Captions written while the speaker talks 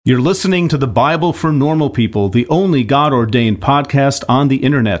You're listening to the Bible for Normal People, the only God-ordained podcast on the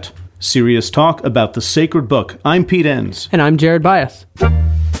internet. Serious talk about the sacred book. I'm Pete Enns. And I'm Jared Bias. Hey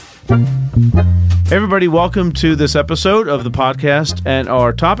everybody, welcome to this episode of the podcast. And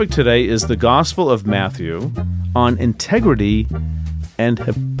our topic today is the Gospel of Matthew on integrity and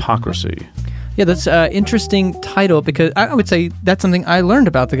hypocrisy. Yeah, that's an interesting title because I would say that's something I learned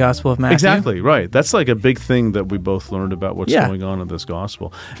about the Gospel of Matthew. Exactly, right. That's like a big thing that we both learned about what's going on in this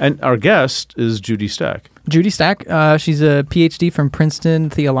Gospel. And our guest is Judy Stack. Judy Stack, she's a PhD from Princeton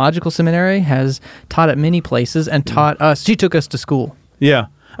Theological Seminary, has taught at many places and taught us. She took us to school. Yeah.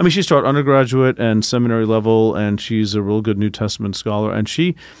 I mean, she's taught undergraduate and seminary level, and she's a real good New Testament scholar. And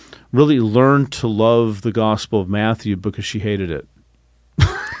she really learned to love the Gospel of Matthew because she hated it.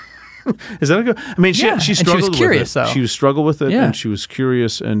 Is that a good? I mean, she struggled she was curious, with it. Though. She struggled with it, and she was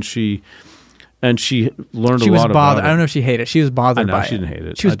curious, and she learned a lot about it. I don't know if she hated it. She was bothered by it. She didn't hate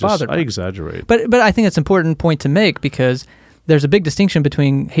it. She was bothered. I exaggerate. But I think it's an important point to make because there's a big distinction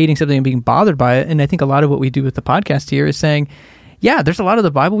between hating something and being bothered by it. And I think a lot of what we do with the podcast here is saying, yeah, there's a lot of the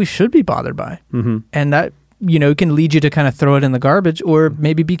Bible we should be bothered by. Mm-hmm. And that, can lead you to kind of throw it in the garbage or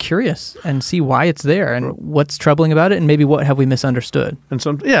maybe be curious and see why it's there and what's troubling about it and maybe what have we misunderstood.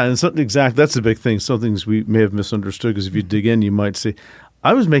 Exactly. That's the big thing. Some things we may have misunderstood because if you dig in, you might see,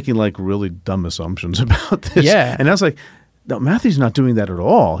 I was making like really dumb assumptions about this. Yeah. And I was like, no, Matthew's not doing that at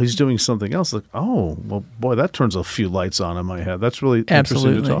all. He's doing something else. Like, oh, well, boy, that turns a few lights on in my head. That's really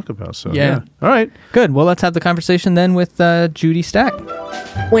interesting to talk about. So, yeah. All right. Good. Well, let's have the conversation then with Judy Stack.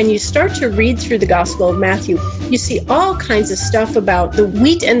 When you start to read through the Gospel of Matthew, you see all kinds of stuff about the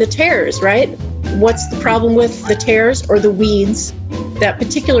wheat and the tares, right? What's the problem with the tares or the weeds? That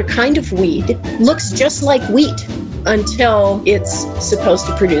particular kind of weed looks just like wheat until it's supposed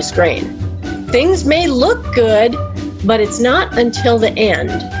to produce grain. Things may look good, but it's not until the end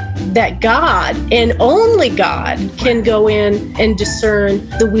that God, and only God, can go in and discern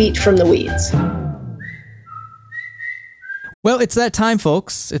the wheat from the weeds. Well, it's that time,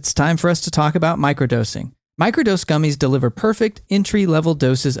 folks. It's time for us to talk about microdosing. Microdose gummies deliver perfect entry-level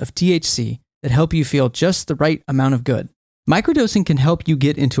doses of THC that help you feel just the right amount of good. Microdosing can help you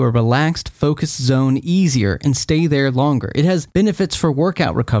get into a relaxed, focused zone easier and stay there longer. It has benefits for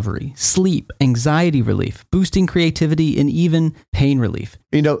workout recovery, sleep, anxiety relief, boosting creativity, and even pain relief.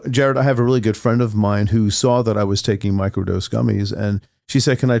 You know, Jared, I have a really good friend of mine who saw that I was taking microdose gummies, and she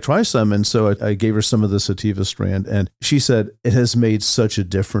said, can I try some? And so I gave her some of the sativa strand, and she said it has made such a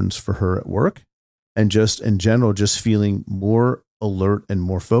difference for her at work and just in general, just feeling more alert and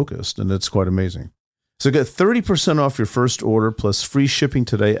more focused, and it's quite amazing. So get 30% off your first order plus free shipping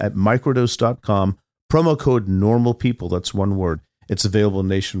today at microdose.com. Promo code NORMALPEOPLE. That's one word. It's available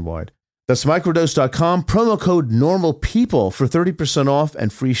nationwide. That's microdose.com. Promo code NORMALPEOPLE for 30% off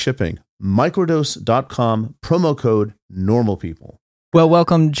and free shipping. Microdose.com. Promo code NORMALPEOPLE. Well,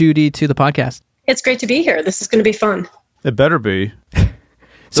 welcome, Judy, to the podcast. It's great to be here. This is going to be fun. It better be.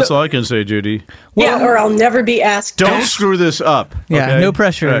 That's all I can say, Judy. Well, or I'll never be asked. Don't screw this up. Yeah, okay? No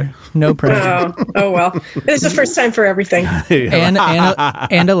pressure. Right. No pressure. Oh, well. It's the first time for everything.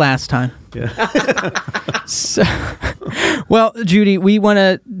 and a last time. Yeah. Well, Judy, we want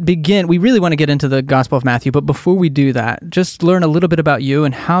to begin. We really want to get into the Gospel of Matthew, but before we do that, just learn a little bit about you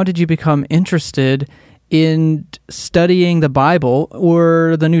and how did you become interested in studying the Bible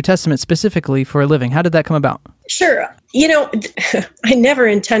or the New Testament specifically for a living? How did that come about? Sure. I never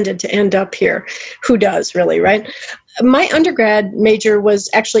intended to end up here. Who does, really, right? My undergrad major was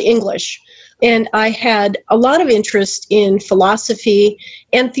actually English, and I had a lot of interest in philosophy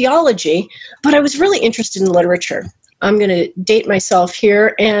and theology, but I was really interested in literature. I'm going to date myself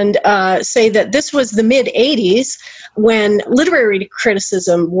here and say that this was the mid-'80s when literary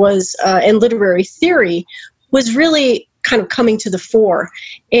criticism was and literary theory was really kind of coming to the fore.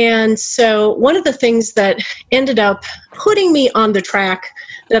 And so one of the things that ended up putting me on the track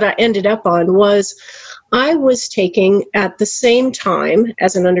that I ended up on was I was taking at the same time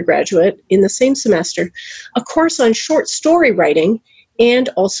as an undergraduate in the same semester a course on short story writing and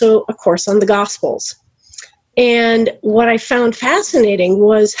also a course on the Gospels. And what I found fascinating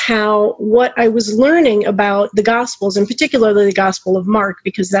was how what I was learning about the Gospels, and particularly the Gospel of Mark,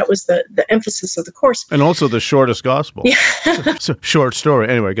 because that was the emphasis of the course. And also the shortest Gospel. Yeah. So short story.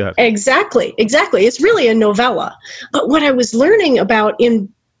 Anyway, go ahead. Exactly. It's really a novella. But what I was learning about in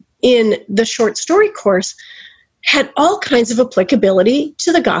the short story course had all kinds of applicability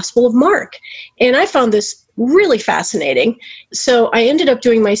to the Gospel of Mark. And I found this really fascinating. So I ended up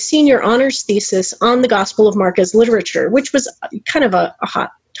doing my senior honors thesis on the Gospel of Mark as literature, which was kind of a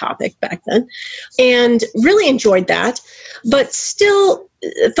hot topic back then, and really enjoyed that, but still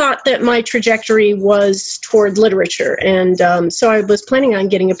thought that my trajectory was toward literature. And so I was planning on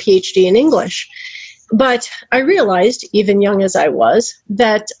getting a PhD in English. But I realized, even young as I was,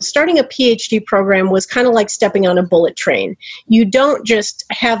 that starting a PhD program was kind of like stepping on a bullet train. You don't just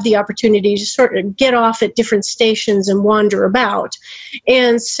have the opportunity to sort of get off at different stations and wander about.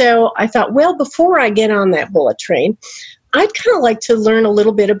 And so I thought, well, before I get on that bullet train, I'd kind of like to learn a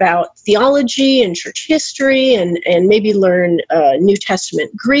little bit about theology and church history and maybe learn New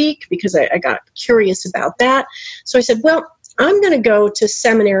Testament Greek, because I got curious about that. So I said, well, I'm going to go to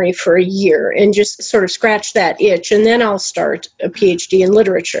seminary for a year and just sort of scratch that itch, and then I'll start a PhD in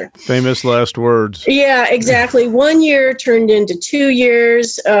literature. Famous last words. Yeah, exactly. 1 year turned into 2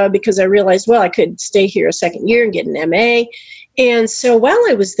 years because I realized, well, I could stay here a second year and get an MA. And so while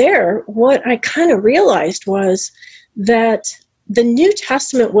I was there, what I kind of realized was that the New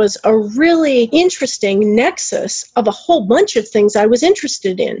Testament was a really interesting nexus of a whole bunch of things I was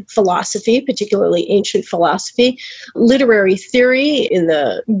interested in. Philosophy, particularly ancient philosophy, literary theory in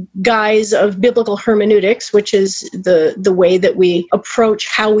the guise of biblical hermeneutics, which is the way that we approach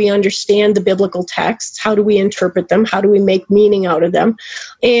how we understand the biblical texts, how do we interpret them, how do we make meaning out of them,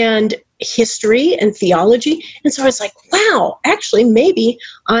 and history and theology. And so I was like, wow, actually, maybe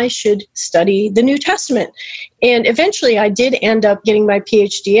I should study the New Testament. And eventually I did end up getting my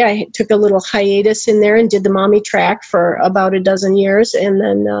PhD. I took a little hiatus in there and did the mommy track for about a dozen years, and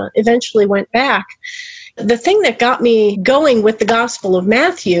then eventually went back. The thing that got me going with the Gospel of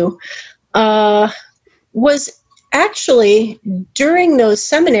Matthew was actually during those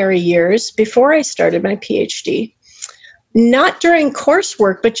seminary years before I started my PhD. Not during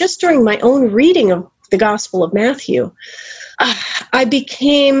coursework, but just during my own reading of the Gospel of Matthew, I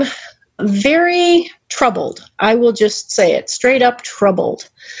became very troubled. I will just say it, straight up troubled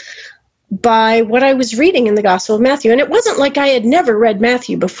by what I was reading in the Gospel of Matthew. And it wasn't like I had never read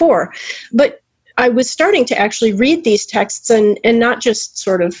Matthew before, but I was starting to actually read these texts and not just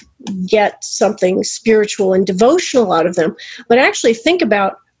sort of get something spiritual and devotional out of them, but actually think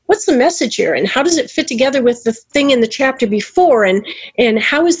about, what's the message here, and how does it fit together with the thing in the chapter before, and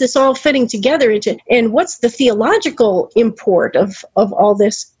how is this all fitting together into, and what's the theological import of all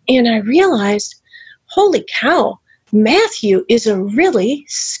this? And I realized, holy cow, Matthew is a really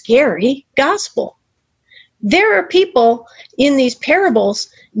scary gospel. There are people in these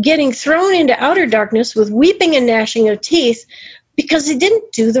parables getting thrown into outer darkness with weeping and gnashing of teeth because they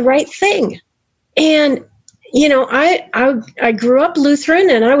didn't do the right thing. And you know, I grew up Lutheran,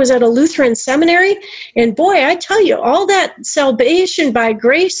 and I was at a Lutheran seminary, and boy, I tell you, all that salvation by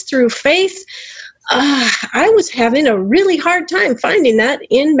grace through faith, I was having a really hard time finding that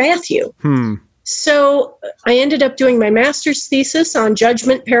in Matthew. So I ended up doing my master's thesis on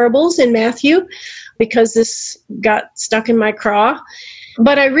judgment parables in Matthew because this got stuck in my craw.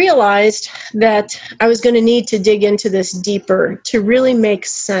 But I realized that I was going to need to dig into this deeper to really make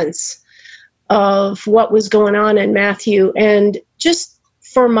sense of what was going on in Matthew. And just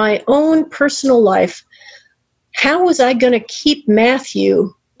for my own personal life, how was I going to keep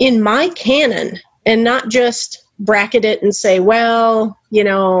Matthew in my canon and not just bracket it and say, well, you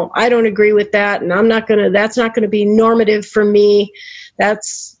know, I don't agree with that, and that's not going to be normative for me.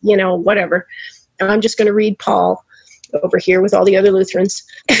 That's, you know, whatever. I'm just going to read Paul over here with all the other Lutherans.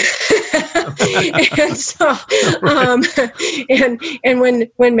 And so, and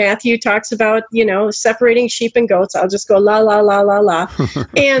when Matthew talks about, you know, separating sheep and goats, I'll just go la la la la la.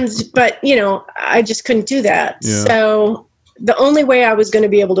 But you know, I just couldn't do that. Yeah. So the only way I was going to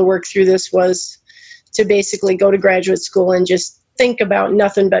be able to work through this was to basically go to graduate school and just think about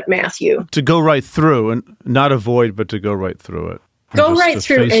nothing but Matthew. To go right through, and not avoid, but to go right through it. Go right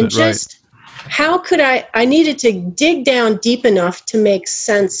through and just. Right. How could I needed to dig down deep enough to make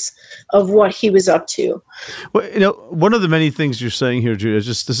sense of what he was up to. Well, you know, one of the many things you're saying here, Judy, is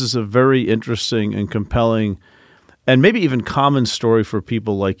just this is a very interesting and compelling and maybe even common story for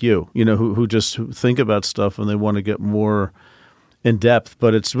people like you know, who just think about stuff and they want to get more in depth.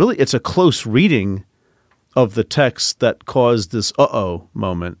 But it's a close reading of the text that caused this uh-oh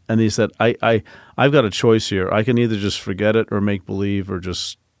moment. And he said, I've got a choice here. I can either just forget it or make believe or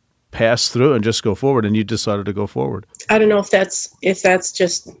just pass through and just go forward, and you decided to go forward. I don't know if that's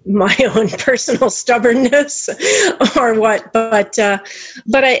just my own personal stubbornness or what, but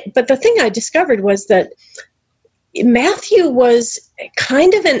the thing I discovered was that Matthew was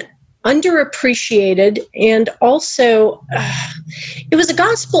kind of an underappreciated, and also it was a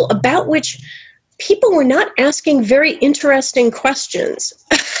gospel about which people were not asking very interesting questions.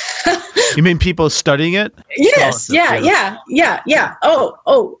 You mean people studying it? Yes. Yeah.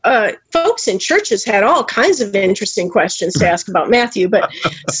 Folks in churches had all kinds of interesting questions to ask about Matthew, but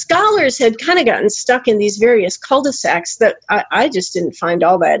scholars had kind of gotten stuck in these various cul-de-sacs that I just didn't find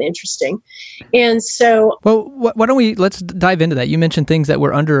all that interesting. And so... Well, why don't let's dive into that. You mentioned things that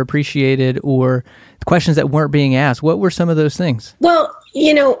were underappreciated or questions that weren't being asked. What were some of those things? Well,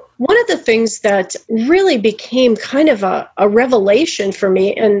 one of the things that really became kind of a revelation for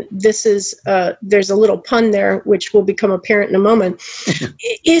me, and this is, there's a little pun there, which will become apparent in a moment,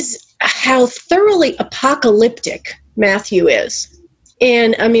 is how thoroughly apocalyptic Matthew is.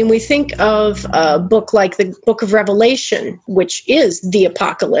 And I mean, we think of a book like the book of Revelation, which is the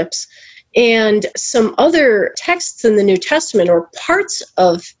apocalypse, and some other texts in the New Testament or parts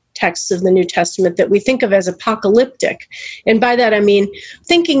of texts of the New Testament that we think of as apocalyptic. And by that, I mean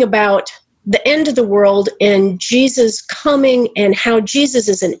thinking about the end of the world and Jesus coming and how Jesus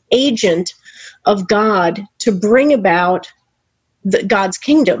is an agent of God to bring about God's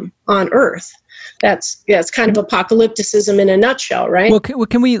kingdom on earth. That's kind of apocalypticism in a nutshell, right? Well,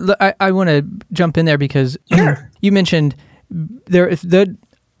 can we? I want to jump in there because you mentioned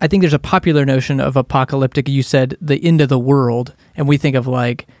I think there's a popular notion of apocalyptic. You said the end of the world, and we think of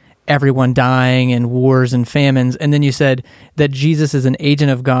like everyone dying and wars and famines. And then you said that Jesus is an agent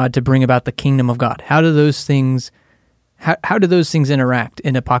of God to bring about the kingdom of God. How do those things interact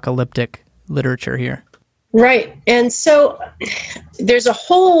in apocalyptic literature here? Right. And so there's a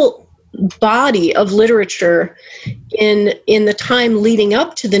whole body of literature in the time leading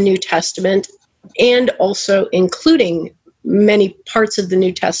up to the New Testament, and also including many parts of the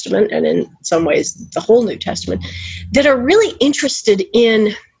New Testament, and in some ways the whole New Testament, that are really interested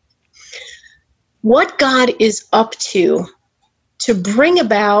in what God is up to bring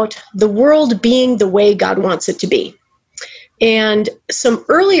about the world being the way God wants it to be. And some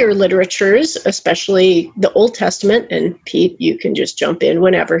earlier literatures, especially the Old Testament, and Pete, you can just jump in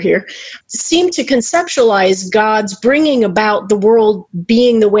whenever here, seem to conceptualize God's bringing about the world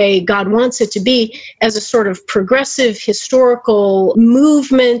being the way God wants it to be as a sort of progressive historical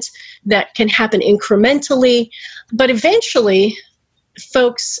movement that can happen incrementally. But eventually,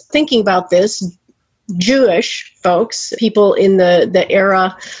 folks thinking about this, Jewish folks, people in the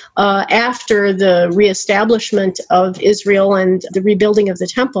era after the reestablishment of Israel and the rebuilding of the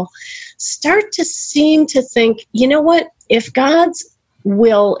temple, start to seem to think, you know what, if God's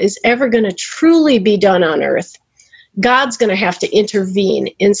will is ever going to truly be done on earth, God's going to have to intervene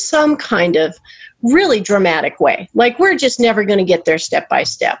in some kind of really dramatic way. Like, we're just never going to get there step by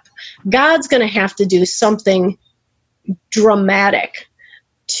step. God's going to have to do something dramatic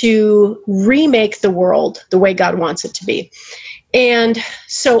to remake the world the way God wants it to be. And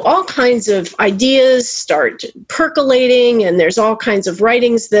so all kinds of ideas start percolating, and there's all kinds of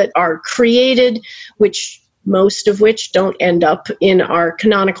writings that are created, which most of which don't end up in our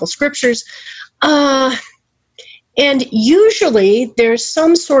canonical scriptures. And usually there's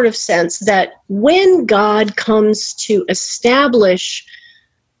some sort of sense that when God comes to establish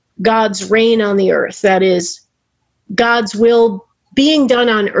God's reign on the earth, that is, God's will being done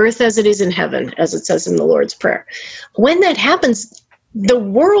on earth as it is in heaven, as it says in the Lord's Prayer. When that happens, the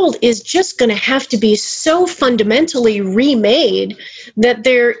world is just going to have to be so fundamentally remade that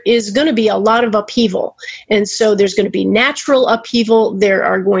there is going to be a lot of upheaval. And so there's going to be natural upheaval. There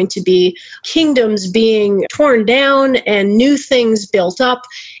are going to be kingdoms being torn down and new things built up.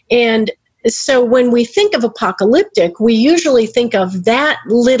 And so when we think of apocalyptic, we usually think of that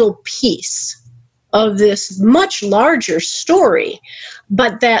little piece of this much larger story,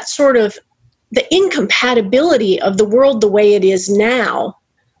 but that sort of the incompatibility of the world the way it is now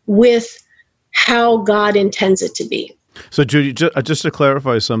with how God intends it to be. So, Judy, just to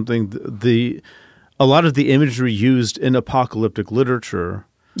clarify something, a lot of the imagery used in apocalyptic literature,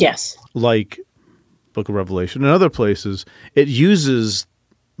 yes, like Book of Revelation and other places, it uses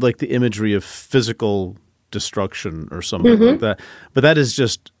like the imagery of physical destruction or something like that. But that is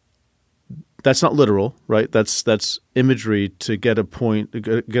just... That's not literal, right? That's imagery to get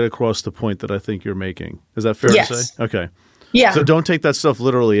across the point that I think you're making. Is that fair to say? Okay. Yeah. So don't take that stuff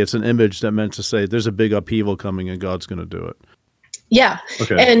literally. It's an image that meant to say there's a big upheaval coming and God's going to do it. Yeah.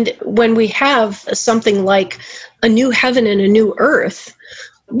 Okay. And when we have something like a new heaven and a new earth,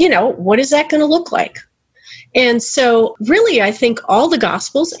 what is that going to look like? And so really, I think all the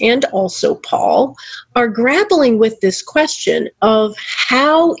Gospels and also Paul are grappling with this question of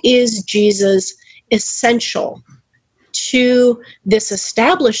how is Jesus essential to this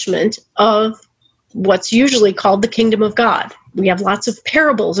establishment of what's usually called the kingdom of God. We have lots of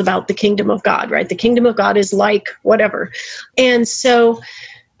parables about the kingdom of God, right? The kingdom of God is like whatever. And so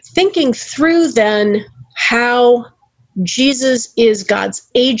thinking through then how Jesus is God's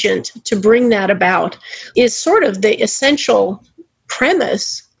agent to bring that about is sort of the essential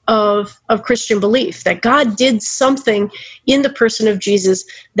premise of Christian belief, that God did something in the person of Jesus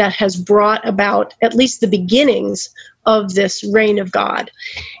that has brought about at least the beginnings of this reign of God.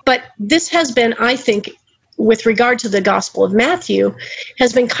 But this has been, I think, with regard to the Gospel of Matthew,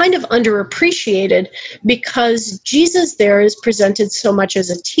 has been kind of underappreciated because Jesus there is presented so much as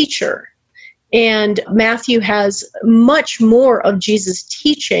a teacher. And Matthew has much more of Jesus'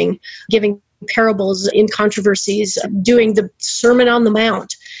 teaching, giving parables in controversies, doing the Sermon on the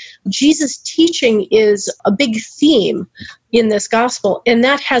Mount. Jesus' teaching is a big theme in this gospel, and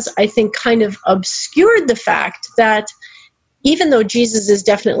that has, I think, kind of obscured the fact that even though Jesus is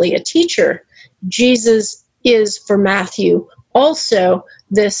definitely a teacher, Jesus is, for Matthew, also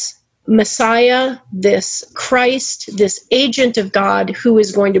this Messiah, this Christ, this agent of God who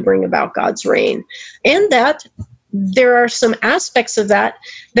is going to bring about God's reign. And that there are some aspects of that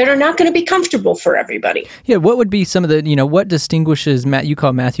that are not going to be comfortable for everybody. Yeah, what would be some of the, what distinguishes you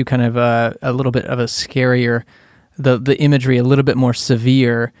call Matthew kind of a little bit of a scarier, the imagery a little bit more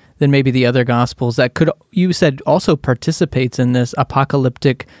severe than maybe the other Gospels that could, you said, also participates in this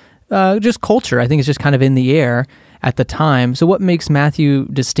apocalyptic just culture. I think it's just kind of in the air at the time. So what makes Matthew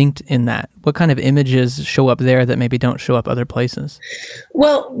distinct in that? What kind of images show up there that maybe don't show up other places?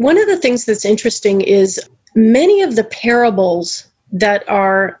 Well, one of the things that's interesting is many of the parables that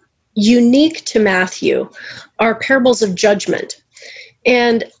are unique to Matthew are parables of judgment.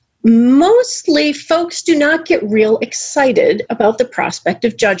 And mostly folks do not get real excited about the prospect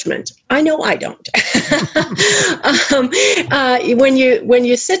of judgment. I know I don't. When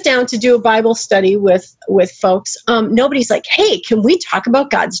you sit down to do a Bible study with folks, nobody's like, hey, can we talk about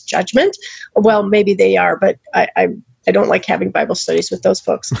God's judgment? Well, maybe they are, but I don't like having Bible studies with those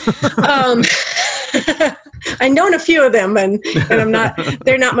folks. I known a few of them, and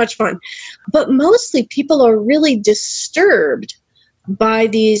they're not much fun. But mostly people are really disturbed by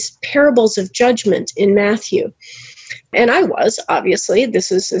these parables of judgment in Matthew. And I was, obviously,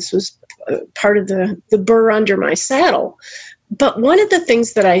 this was part of the burr under my saddle. But one of the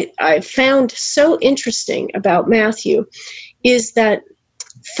things that I found so interesting about Matthew is that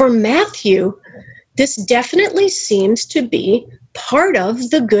for Matthew, this definitely seems to be part of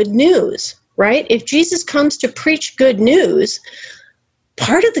the good news, right? If Jesus comes to preach good news,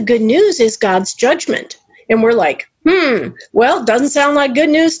 part of the good news is God's judgment. And we're like, well, doesn't sound like good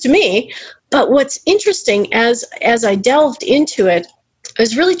news to me. But what's interesting, as I delved into it, I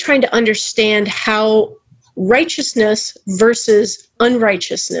was really trying to understand how righteousness versus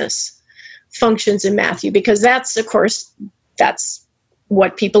unrighteousness functions in Matthew, because that's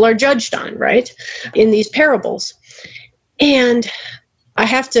what people are judged on, right, in these parables. And I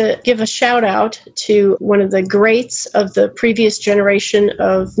have to give a shout out to one of the greats of the previous generation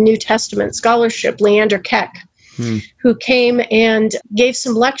of New Testament scholarship, Leander Keck, who came and gave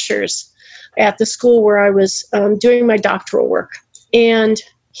some lectures at the school where I was doing my doctoral work. And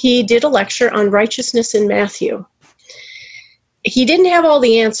he did a lecture on righteousness in Matthew. He didn't have all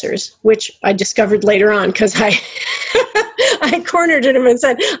the answers, which I discovered later on because I cornered him and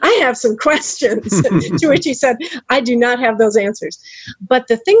said, I have some questions, to which he said, I do not have those answers. But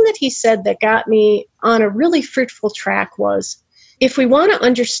the thing that he said that got me on a really fruitful track was, if we want to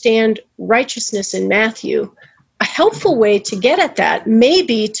understand righteousness in Matthew, a helpful way to get at that may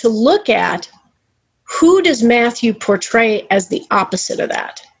be to look at who does Matthew portray as the opposite of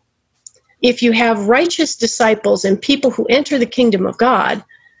that. If you have righteous disciples and people who enter the kingdom of God,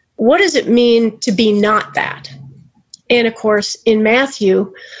 what does it mean to be not that? And of course, in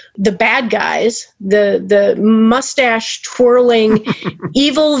Matthew, the bad guys, the mustache twirling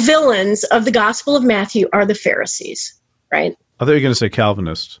evil villains of the Gospel of Matthew are the Pharisees, right? I thought you were going to say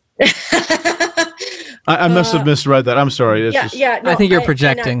Calvinist. I must have misread that. I'm sorry. No, I think you're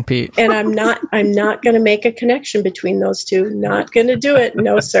projecting, Pete. And I'm not going to make a connection between those two. Not going to do it.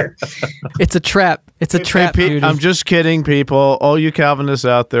 No, sir. It's a trap. It's a trap, Pete, Judy. I'm just kidding, people. All you Calvinists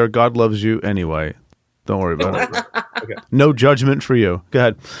out there, God loves you anyway. Don't worry about it. Okay. No judgment for you. Go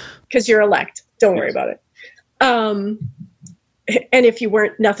ahead. Because you're elect. Don't worry about it. And if you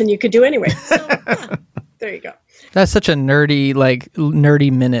weren't, nothing you could do anyway. So, there you go. That's such a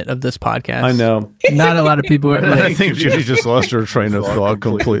nerdy minute of this podcast. I know. Not a lot of people are I think Judy just lost her train of thought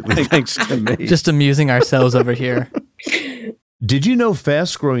completely, thanks to me. Just amusing ourselves over here. Did you know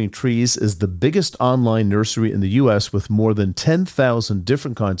Fast Growing Trees is the biggest online nursery in the U.S. with more than 10,000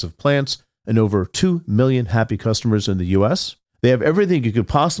 different kinds of plants and over 2 million happy customers in the U.S.? They have everything you could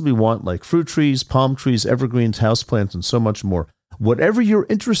possibly want, like fruit trees, palm trees, evergreens, houseplants, and so much more. Whatever you're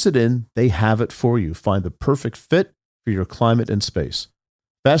interested in, they have it for you. Find the perfect fit for your climate and space.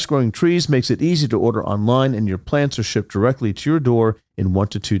 Fast Growing Trees makes it easy to order online, and your plants are shipped directly to your door in 1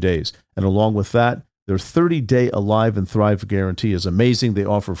 to 2 days. And along with that, their 30-day Alive and Thrive guarantee is amazing. They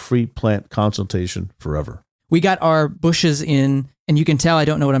offer free plant consultation forever. We got our bushes in, and you can tell I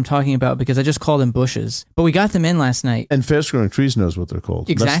don't know what I'm talking about because I just called them bushes. But we got them in last night. And Fast Growing Trees knows what they're called.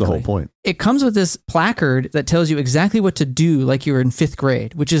 Exactly. That's the whole point. It comes with this placard that tells you exactly what to do like you were in 5th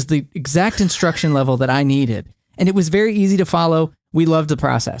grade, which is the exact instruction level that I needed. And it was very easy to follow. We loved the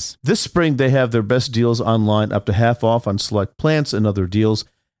process. This spring, they have their best deals online, up to half off on select plants and other deals.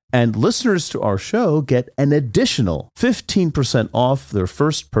 And listeners to our show get an additional 15% off their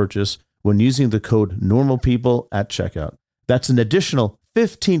first purchase when using the code NORMALPEOPLE at checkout. That's an additional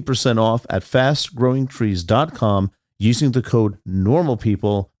 15% off at fastgrowingtrees.com using the code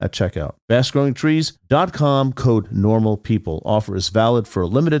NORMALPEOPLE at checkout. Fastgrowingtrees.com, code NORMALPEOPLE. Offer is valid for a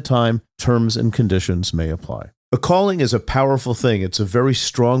limited time. Terms and conditions may apply. A calling is a powerful thing. It's a very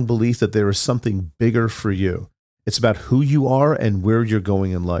strong belief that there is something bigger for you. It's about who you are and where you're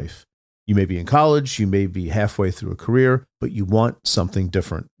going in life. You may be in college, you may be halfway through a career, but you want something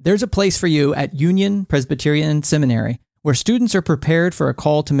different. There's a place for you at Union Presbyterian Seminary, where students are prepared for a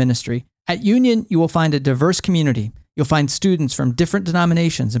call to ministry. At Union, you will find a diverse community. You'll find students from different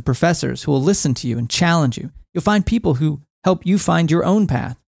denominations and professors who will listen to you and challenge you. You'll find people who help you find your own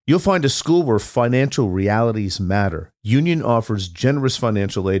path. You'll find a school where financial realities matter. Union offers generous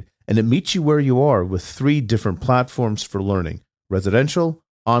financial aid, and it meets you where you are with 3 different platforms for learning: residential,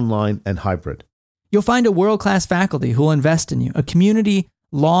 online, and hybrid. You'll find a world-class faculty who will invest in you, a community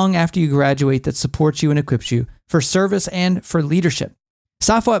long after you graduate that supports you and equips you for service and for leadership.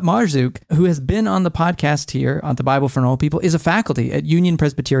 Safwat Marzouk, who has been on the podcast here on the Bible for Normal People, is a faculty at Union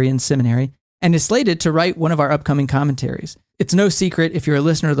Presbyterian Seminary and is slated to write one of our upcoming commentaries. It's no secret, if you're a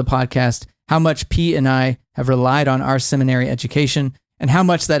listener to the podcast, how much Pete and I have relied on our seminary education and how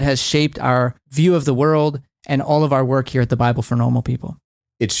much that has shaped our view of the world and all of our work here at the Bible for Normal People.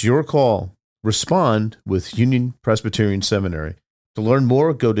 It's your call. Respond with Union Presbyterian Seminary. To learn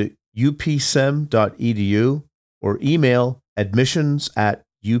more, go to upsem.edu or email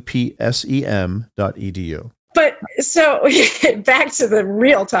admissions@upsem.edu. But so back to the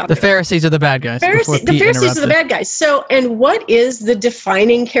real topic. The Pharisees are the bad guys. The Pharisees are the bad guys. So, and what is the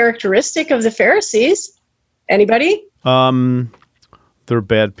defining characteristic of the Pharisees? Anybody? They're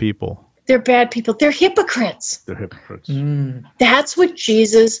bad people. They're bad people. They're hypocrites. They're hypocrites. That's what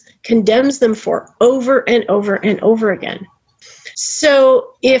Jesus condemns them for over and over and over again.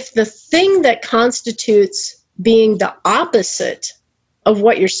 So if the thing that constitutes being the opposite of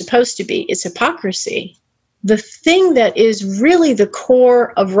what you're supposed to be is hypocrisy, the thing that is really the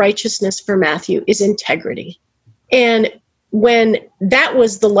core of righteousness for Matthew is integrity. And when that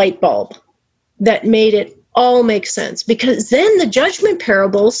was the light bulb that made it all make sense, because then the judgment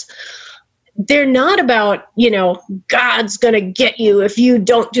parables, they're not about, God's going to get you if you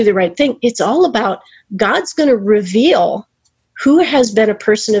don't do the right thing. It's all about God's going to reveal who has been a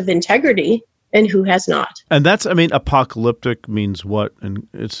person of integrity and who has not. And that's, apocalyptic means what? And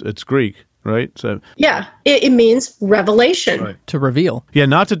it's Greek, right? So yeah, it means revelation. Right. To reveal. Yeah,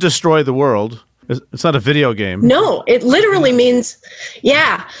 not to destroy the world. It's not a video game. No, it literally means,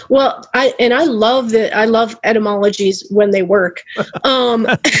 yeah. Well, I love etymologies when they work.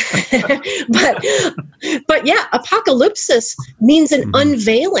 But yeah, apocalypsis means an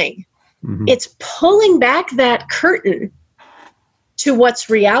unveiling. Mm-hmm. It's pulling back that curtain to what's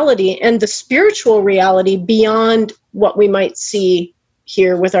reality and the spiritual reality beyond what we might see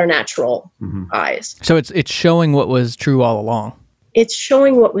here with our natural eyes. So it's showing what was true all along. It's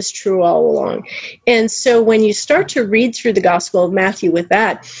showing what was true all along. And so when you start to read through the Gospel of Matthew with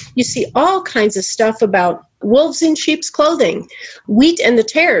that, you see all kinds of stuff about wolves in sheep's clothing, wheat and the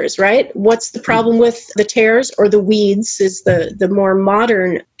tares, right? What's the problem with the tares, or the weeds is the more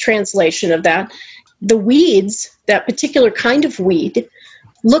modern translation of that. The weeds, that particular kind of weed,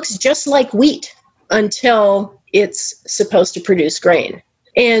 looks just like wheat until it's supposed to produce grain.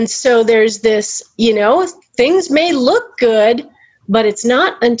 And so there's this, things may look good, but it's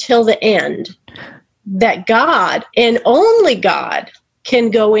not until the end that God, and only God, can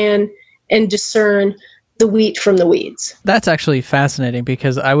go in and discern the wheat from the weeds. That's actually fascinating,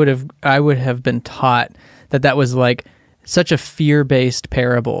 because I would have been taught that was like such a fear-based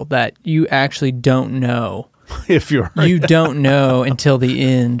parable that you actually don't know. If you don't know until the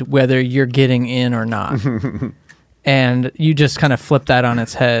end whether you're getting in or not. And you just kind of flip that on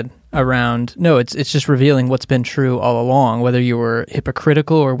its head around, no, it's just revealing what's been true all along, whether you were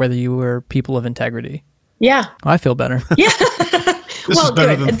hypocritical or whether you were people of integrity. Yeah. I feel better. Yeah. This is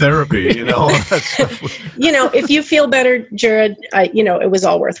better than therapy, If you feel better, Jared, it was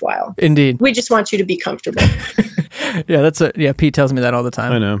all worthwhile. Indeed. We just want you to be comfortable. Yeah, Pete tells me that all the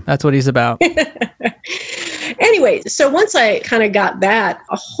time. I know. That's what he's about. Anyway, so once I kind of got that,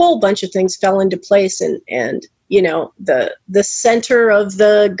 a whole bunch of things fell into place, and the center of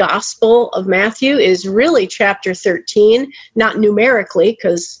the Gospel of Matthew is really chapter 13, not numerically,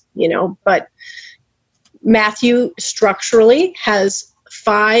 but Matthew structurally has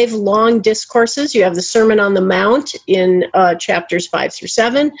 5 long discourses. You have the Sermon on the Mount in chapters 5 through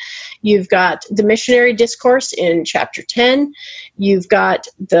 7. You've got the missionary discourse in chapter 10. You've got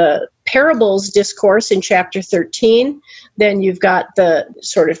the parables discourse in chapter 13. Then you've got the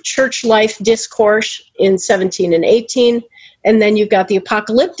sort of church life discourse in 17 and 18. And then you've got the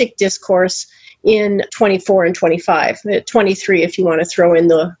apocalyptic discourse in 24 and 25. 23 if you want to throw in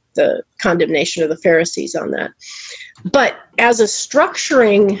the condemnation of the Pharisees on that. But as a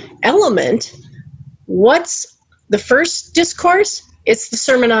structuring element, what's the first discourse? It's the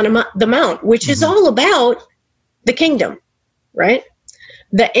Sermon on the Mount, which is all about the kingdom, right?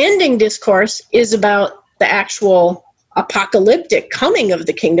 The ending discourse is about the actual apocalyptic coming of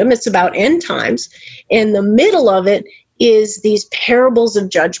the kingdom. It's about end times. And the middle of it is these parables of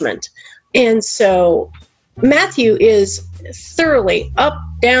judgment. And so Matthew is thoroughly up,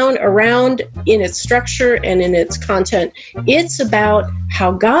 down, around in its structure and in its content. It's about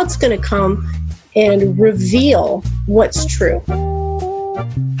how God's going to come and reveal what's true.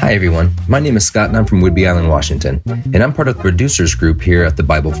 Hi, everyone. My name is Scott, and I'm from Whidbey Island, Washington, and I'm part of the producers group here at the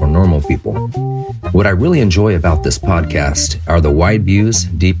Bible for Normal People. What I really enjoy about this podcast are the wide views,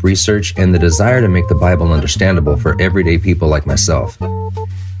 deep research, and the desire to make the Bible understandable for everyday people like myself.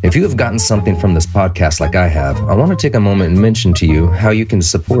 If you have gotten something from this podcast like I have, I want to take a moment and mention to you how you can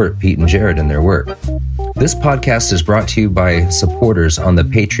support Pete and Jared in their work. This podcast is brought to you by supporters on the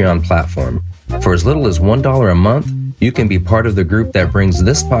Patreon platform. For as little as $1 a month, you can be part of the group that brings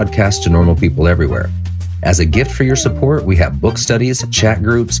this podcast to normal people everywhere. As a gift for your support, we have book studies, chat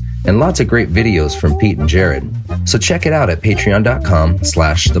groups, and lots of great videos from Pete and Jared. So check it out at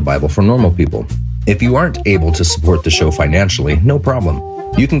patreon.com/the Bible for Normal People. If you aren't able to support the show financially, no problem.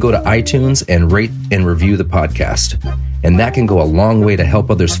 You can go to iTunes and rate and review the podcast. And that can go a long way to help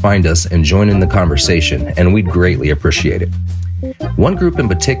others find us and join in the conversation, and we'd greatly appreciate it. One group in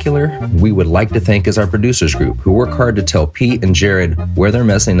particular we would like to thank is our producers group, who work hard to tell Pete and Jared where they're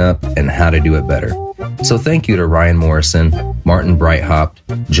messing up and how to do it better. So thank you to Ryan Morrison, Martin Breithopt,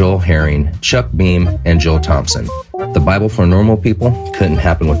 Joel Herring, Chuck Beam, and Joel Thompson. The Bible for Normal People couldn't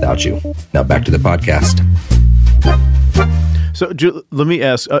happen without you. Now back to the podcast. So let me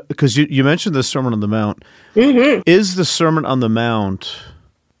ask, because you mentioned the Sermon on the Mount. Mm-hmm. Is the Sermon on the Mount,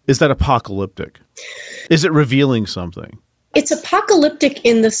 is that apocalyptic? Is it revealing something? It's apocalyptic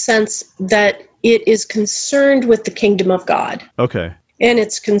in the sense that it is concerned with the kingdom of God. Okay. And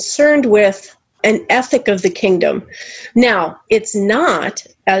it's concerned with an ethic of the kingdom. Now, it's not,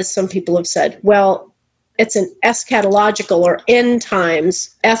 as some people have said, well, it's an eschatological or end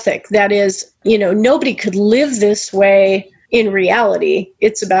times ethic. That is, nobody could live this way in reality.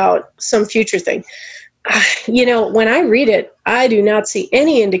 It's about some future thing. When I read it, I do not see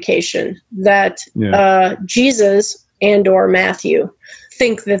any indication that Jesus and or Matthew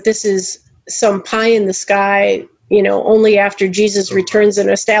think that this is some pie in the sky, only after Jesus returns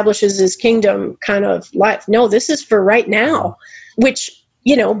and establishes his kingdom kind of life. No, this is for right now, which,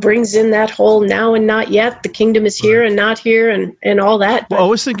 brings in that whole now and not yet. The kingdom is here and not here and all that. Well, I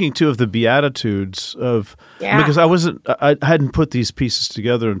was thinking too of the Beatitudes because I hadn't put these pieces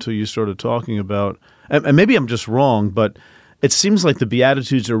together until you started talking about, and maybe I'm just wrong, but it seems like the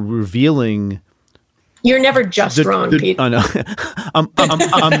Beatitudes are revealing. You're never just wrong, Pete. I know.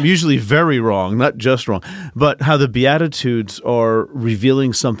 I'm usually very wrong, not just wrong. But how the Beatitudes are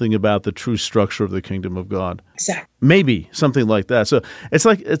revealing something about the true structure of the kingdom of God. Exactly. Maybe something like that. So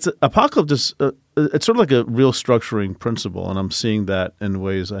it's apocalypse. It's sort of like a real structuring principle, and I'm seeing that in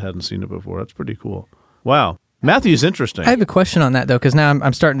ways I hadn't seen it before. That's pretty cool. Wow. Matthew's interesting. I have a question on that, though, because now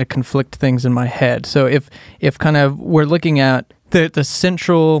I'm starting to conflict things in my head. So if kind of we're looking at the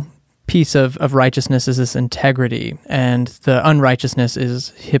central piece of righteousness is this integrity, and the unrighteousness is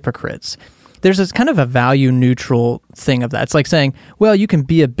hypocrites. There's this kind of a value neutral thing of that. It's like saying, well, you can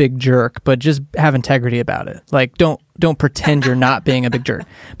be a big jerk, but just have integrity about it. Like, don't pretend you're not being a big jerk.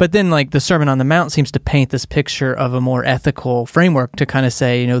 But then, like, the Sermon on the Mount seems to paint this picture of a more ethical framework to kind of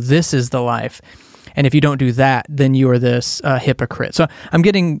say, this is the life. And if you don't do that, then you are this hypocrite. So I'm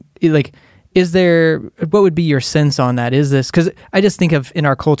getting, like, what would be your sense on that? Is this, because I just think of in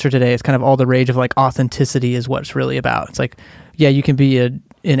our culture today, it's kind of all the rage of like authenticity is what it's really about. It's like, yeah, you can be an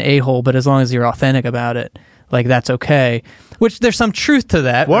a-hole, but as long as you're authentic about it, like that's okay. Which there's some truth to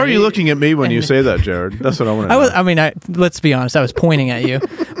that. Why are you looking at me when you say that, Jared? That's what I want to know. Let's be honest, I was pointing at you,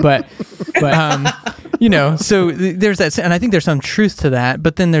 but so there's that, and I think there's some truth to that.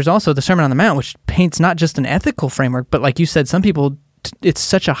 But then there's also the Sermon on the Mount, which paints not just an ethical framework, but like you said, some people, it's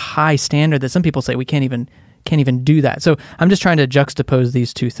such a high standard that some people say we can't even do that. So I'm just trying to juxtapose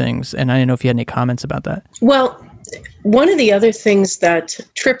these two things, and I don't know if you had any comments about that. Well, one of the other things that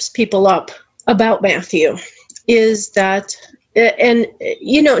trips people up about Matthew is that, and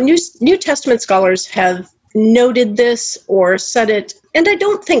New Testament scholars have noted this or said it, and I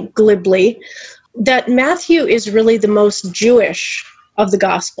don't think glibly, that Matthew is really the most Jewish of the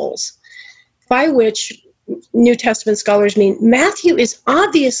Gospels, by which New Testament scholars mean Matthew is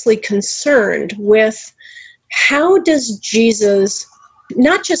obviously concerned with how does Jesus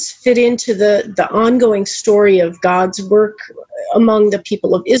not just fit into the ongoing story of God's work among the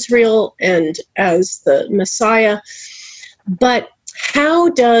people of Israel and as the Messiah, but how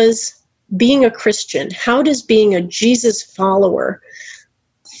does being a Christian, how does being a Jesus follower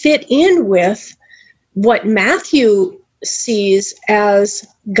fit in with what Matthew sees as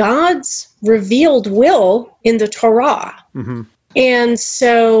God's revealed will in the Torah? Mm-hmm. And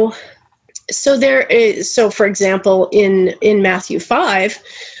so for example, in Matthew 5,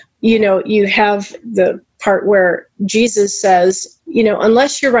 you have the part where Jesus says,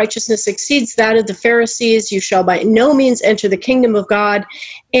 unless your righteousness exceeds that of the Pharisees, you shall by no means enter the kingdom of God.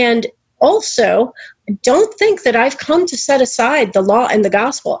 And also, don't think that I've come to set aside the law and the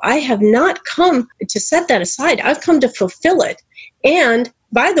gospel. I have not come to set that aside. I've come to fulfill it. And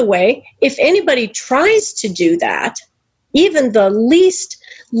by the way, if anybody tries to do that, even the least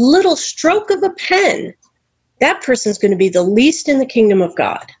little stroke of a pen, that person's going to be the least in the kingdom of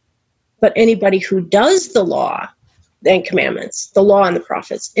God. But anybody who does the law and commandments, the law and the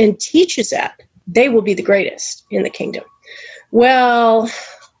prophets, and teaches that, they will be the greatest in the kingdom. Well,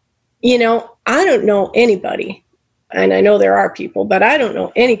 I don't know anybody, and I know there are people, but I don't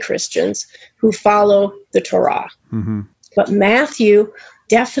know any Christians who follow the Torah. Mm-hmm. But Matthew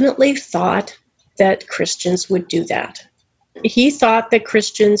definitely thought that Christians would do that. He thought that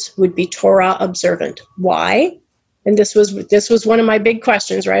Christians would be Torah observant. Why? And this was one of my big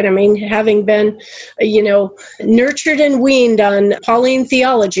questions, right? I mean, having been, nurtured and weaned on Pauline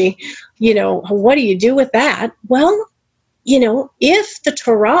theology, what do you do with that? Well, if the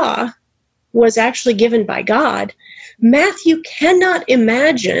Torah was actually given by God, Matthew cannot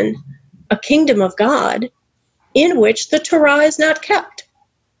imagine a kingdom of God in which the Torah is not kept.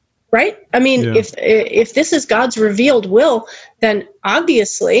 Right? I mean, Yeah. if this is God's revealed will, then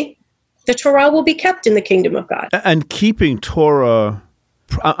obviously the Torah will be kept in the kingdom of God. And keeping Torah,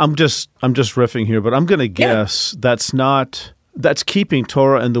 I'm just riffing here, but I'm going to guess that's keeping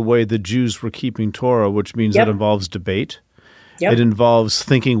Torah in the way the Jews were keeping Torah, which means it involves debate. Yep. It involves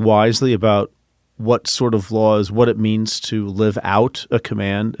thinking wisely about what sort of laws, what it means to live out a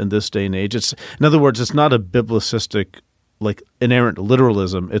command in this day and age. In other words, it's not a biblicistic, like inerrant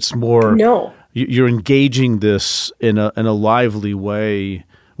literalism. It's more you're engaging this in a lively way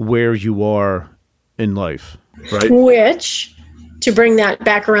where you are in life, right? Which, to bring that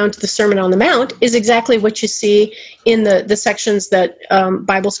back around to the Sermon on the Mount, is exactly what you see in the sections that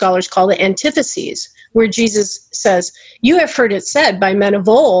Bible scholars call the antitheses, where Jesus says, "You have heard it said by men of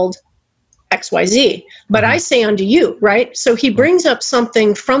old, XYZ, but I say unto you," right? So he brings up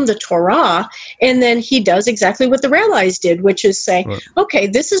something from the Torah, and then he does exactly what the rabbis did, which is say, okay,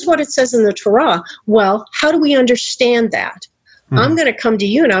 this is what it says in the Torah. Well, how do we understand that? I'm going to come to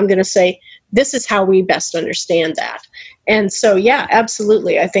you and I'm going to say, this is how we best understand that. And so, yeah,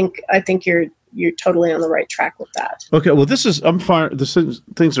 absolutely. I think you're totally on the right track with that. Okay, well,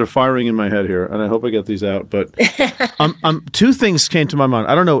 things are firing in my head here, and I hope I get these out. But two things came to my mind.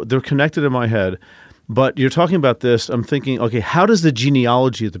 I don't know; they're connected in my head. But you're talking about this. I'm thinking, okay, how does the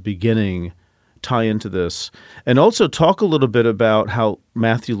genealogy at the beginning tie into this? And also talk a little bit about how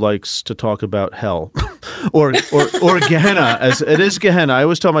Matthew likes to talk about hell, or Gehenna, as it is Gehenna. I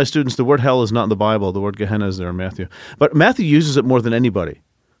always tell my students the word hell is not in the Bible. The word Gehenna is there in Matthew, but Matthew uses it more than anybody.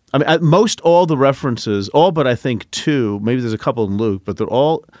 I mean, all the references, all but I think two, maybe there's a couple in Luke, but they're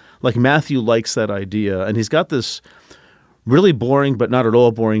all, like Matthew likes that idea. And he's got this really boring, but not at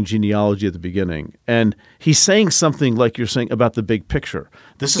all boring genealogy at the beginning. And he's saying something like you're saying about the big picture.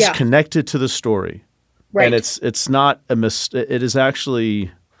 This is connected to the story. Right. And it's not a it is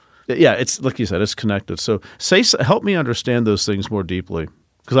actually, it's like you said, it's connected. So help me understand those things more deeply.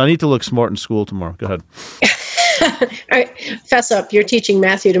 Because I need to look smart in school tomorrow. Go ahead. All right, fess up. You're teaching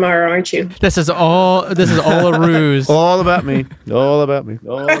Matthew tomorrow, aren't you? This is all a ruse. All about me. All about me.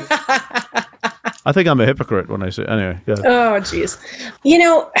 I think I'm a hypocrite when I say anyway. Go ahead. Oh, geez. You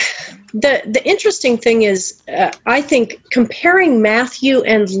know, the interesting thing is, I think comparing Matthew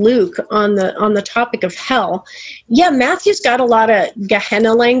and Luke on the topic of hell. Yeah, Matthew's got a lot of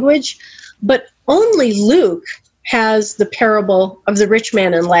Gehenna language, but only Luke has the parable of the rich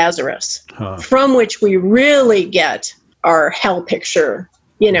man and Lazarus, from which we really get our hell picture.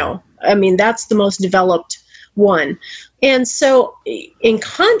 You know, I mean, that's the most developed one. And so in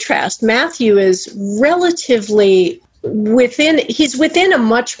contrast, Matthew is relatively he's within a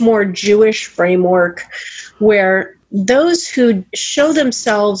much more Jewish framework where those who show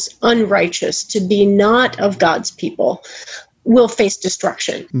themselves unrighteous to be not of God's people will face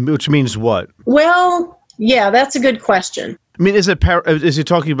destruction. Which means what? Well, yeah, that's a good question. I mean, is he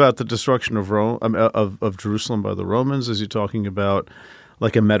talking about the destruction of Rome, of Jerusalem by the Romans? Is he talking about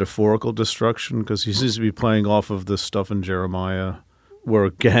like a metaphorical destruction? Because he seems to be playing off of this stuff in Jeremiah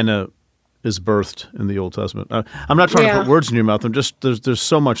where Gehenna is birthed in the Old Testament. I'm not trying to put words in your mouth. I'm just there's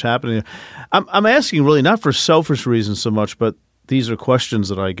so much happening. I'm asking really not for selfish reasons so much, but these are questions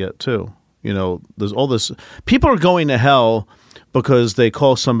that I get too. You know, there's all this. People are going to hell because they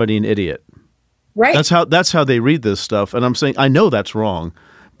call somebody an idiot. Right. That's how they read this stuff, and I'm saying I know that's wrong,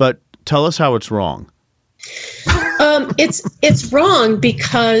 but tell us how it's wrong. It's wrong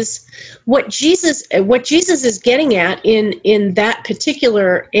because what Jesus is getting at in that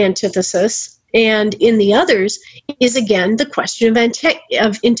particular antithesis and in the others is again the question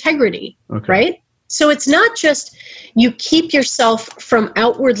of integrity, right? So it's not just you keep yourself from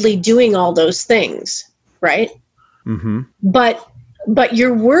outwardly doing all those things, right? Mm-hmm. But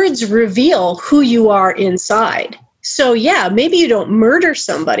your words reveal who you are inside. So yeah, maybe you don't murder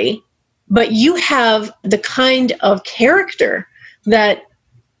somebody, but you have the kind of character that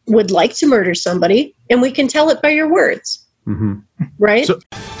would like to murder somebody, and we can tell it by your words, right?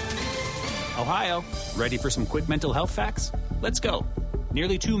 Ohio, ready for some quick mental health facts? Let's go.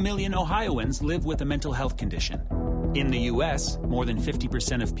 Nearly 2 million Ohioans live with a mental health condition. In the U.S., more than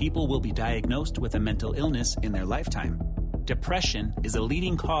 50% of people will be diagnosed with a mental illness in their lifetime. Depression is a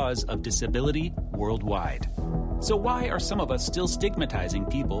leading cause of disability worldwide. So why are some of us still stigmatizing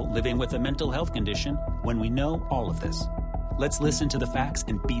people living with a mental health condition when we know all of this? Let's listen to the facts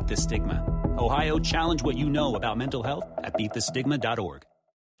and beat the stigma. Ohio, challenge what you know about mental health at beatthestigma.org.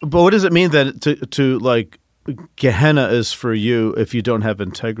 But what does it mean then to like Gehenna is for you if you don't have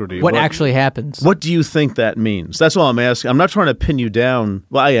integrity? What actually happens? What do you think that means? That's all I'm asking. I'm not trying to pin you down.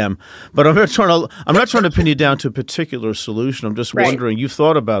 Well, I am, but I'm not trying to pin you down to a particular solution. I'm just wondering. You've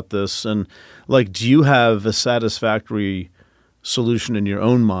thought about this, and like, do you have a satisfactory solution in your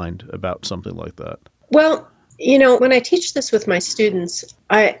own mind about something like that? Well, you know, when I teach this with my students,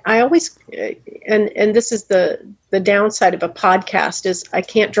 I always, and this is the downside of a podcast, is I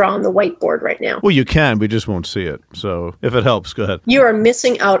can't draw on the whiteboard right now. Well, you can. We just won't see it. So if it helps, go ahead. You are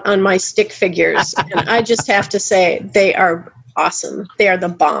missing out on my stick figures. And I just have to say, they are awesome. They are the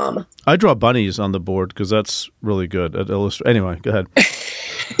bomb. I draw bunnies on the board because that's really good at illustrating. Anyway, go ahead.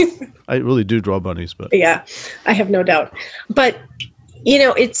 I really do draw bunnies. But yeah, I have no doubt. But, you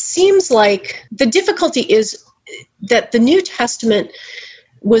know, it seems like the difficulty is that the New Testament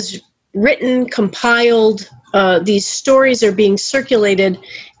was written, compiled, these stories are being circulated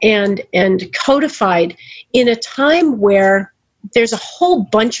and codified in a time where there's a whole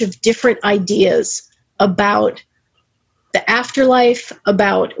bunch of different ideas about the afterlife,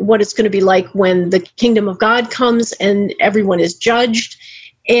 about what it's going to be like when the kingdom of God comes and everyone is judged.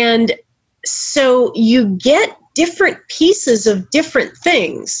 And so you get different pieces of different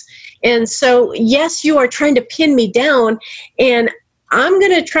things. And so, yes, you are trying to pin me down, and I'm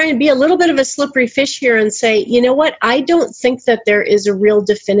going to try and be a little bit of a slippery fish here and say, you know what? I don't think that there is a real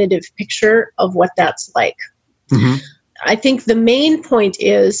definitive picture of what that's like. Mm-hmm. I think the main point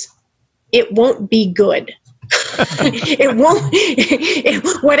is it won't be good. It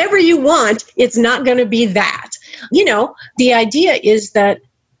won't, whatever you want, it's not going to be that. You know, the idea is that,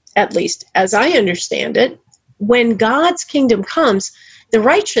 at least as I understand it, when God's kingdom comes, the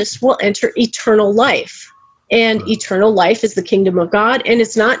righteous will enter eternal life. And eternal life is the kingdom of God. And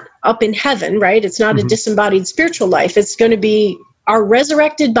it's not up in heaven, right? It's not a disembodied spiritual life. It's going to be our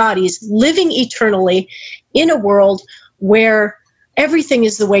resurrected bodies living eternally in a world where everything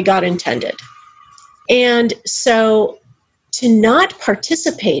is the way God intended. And so to not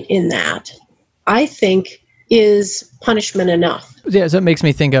participate in that, I think, is punishment enough. Yeah, so it makes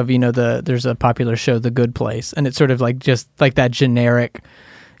me think of, you know, there's a popular show, The Good Place, and it's sort of like just like that generic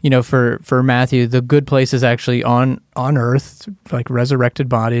for Matthew, the good place is actually on earth, like resurrected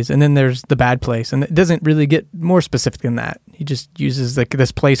bodies, and then there's the bad place, and it doesn't really get more specific than that. He just uses like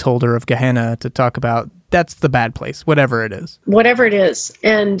this placeholder of Gehenna to talk about that's the bad place, whatever it is. Whatever it is.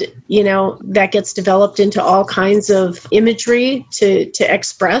 And, that gets developed into all kinds of imagery to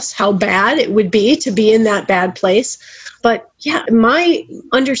express how bad it would be to be in that bad place. But yeah, my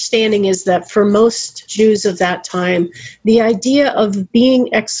understanding is that for most Jews of that time, the idea of being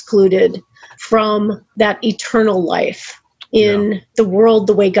excluded from that eternal life in the world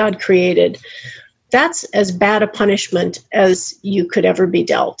the way God created, that's as bad a punishment as you could ever be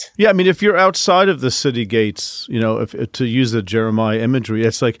dealt. Yeah, I mean, if you're outside of the city gates, if to use the Jeremiah imagery,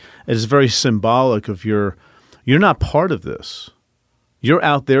 it's very symbolic of you're not part of this. You're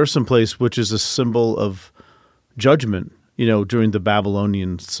out there someplace, which is a symbol of judgment, during the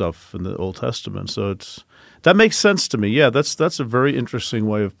Babylonian stuff in the Old Testament. So that makes sense to me. Yeah, that's a very interesting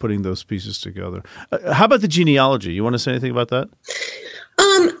way of putting those pieces together. How about the genealogy? You want to say anything about that?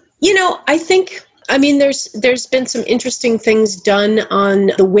 I think. There's been some interesting things done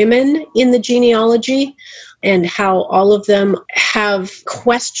on the women in the genealogy and how all of them have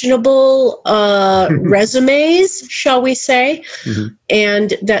questionable resumes, shall we say,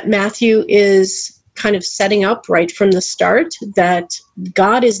 and that Matthew is kind of setting up right from the start that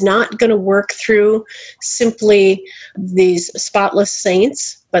God is not going to work through simply these spotless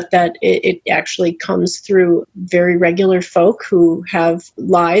saints, but that it actually comes through very regular folk who have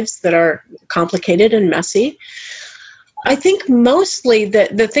lives that are complicated and messy. I think mostly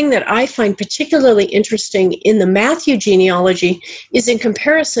the thing that I find particularly interesting in the Matthew genealogy is in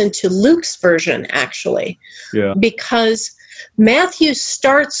comparison to Luke's version, actually. Yeah. Because Matthew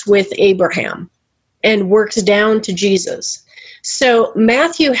starts with Abraham and works down to Jesus. So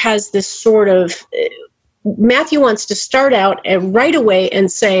Matthew has this sort of... Matthew wants to start out right away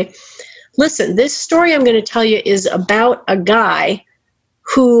and say, listen, this story I'm going to tell you is about a guy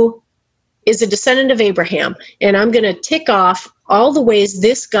who is a descendant of Abraham, and I'm going to tick off all the ways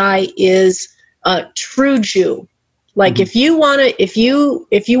this guy is a true Jew. Like if you want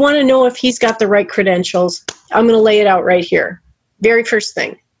to know if he's got the right credentials, I'm going to lay it out right here. Very first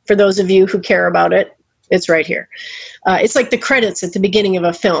thing, for those of you who care about it, it's right here. It's like the credits at the beginning of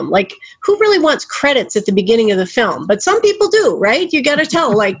a film. Like, who really wants credits at the beginning of the film? But some people do, right? You got to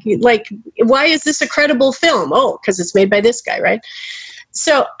tell, like, why is this a credible film? Oh, because it's made by this guy, right?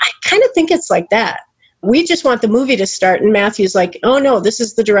 So I kind of think it's like that. We just want the movie to start, and Matthew's like, oh, no, this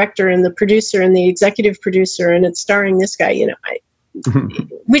is the director and the producer and the executive producer, and it's starring this guy.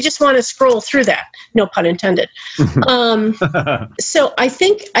 We just want to scroll through that. No pun intended. So I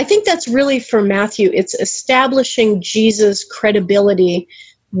think that's really for Matthew. It's establishing Jesus' credibility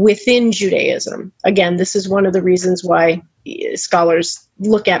within Judaism. Again, this is one of the reasons why scholars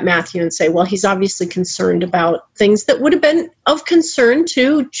look at Matthew and say, well, he's obviously concerned about things that would have been of concern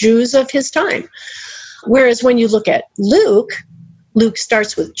to Jews of his time. Whereas when you look at Luke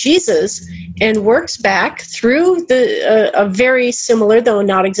starts with Jesus and works back through a very similar, though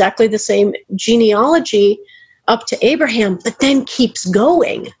not exactly the same, genealogy up to Abraham, but then keeps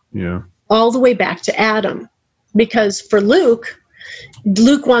going all the way back to Adam. Because for Luke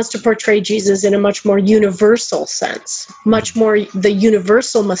wants to portray Jesus in a much more universal sense, much more the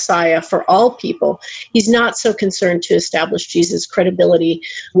universal Messiah for all people. He's not so concerned to establish Jesus' credibility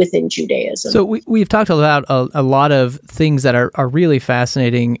within Judaism. So we've talked about a lot of things that are really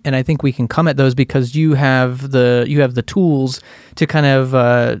fascinating, and I think we can come at those because you have the tools to kind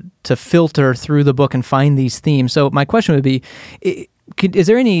of to filter through the book and find these themes. So my question would be, is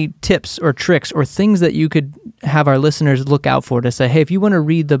there any tips or tricks or things that you could have our listeners look out for to say, hey, if you want to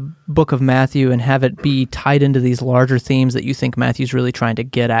read the book of Matthew and have it be tied into these larger themes that you think Matthew's really trying to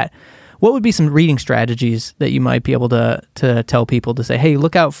get at, what would be some reading strategies that you might be able to tell people to say, hey,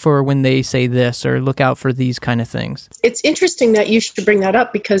 look out for when they say this or look out for these kind of things? It's interesting that you should bring that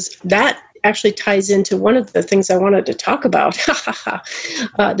up because that actually ties into one of the things I wanted to talk about.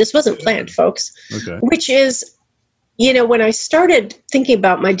 This wasn't planned, folks. Okay. Which is, when I started thinking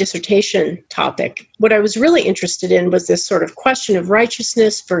about my dissertation topic, what I was really interested in was this sort of question of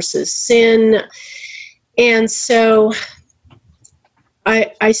righteousness versus sin. And so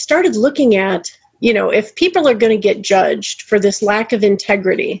I started looking at, if people are going to get judged for this lack of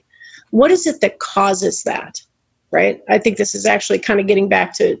integrity, what is it that causes that? Right? I think this is actually kind of getting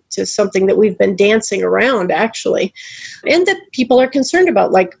back to something that we've been dancing around, actually, and that people are concerned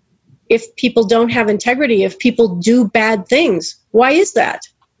about, like, if people don't have integrity, if people do bad things, why is that?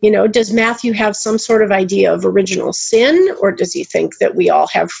 Does Matthew have some sort of idea of original sin, or does he think that we all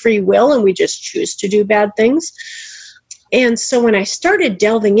have free will and we just choose to do bad things? And so when I started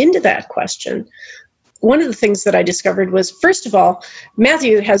delving into that question, one of the things that I discovered was, first of all,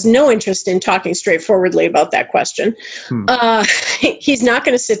 Matthew has no interest in talking straightforwardly about that question. He's not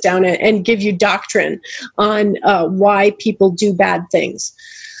going to sit down and give you doctrine on why people do bad things.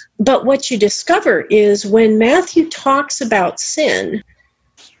 But what you discover is when Matthew talks about sin,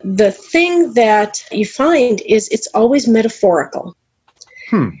 the thing that you find is it's always metaphorical.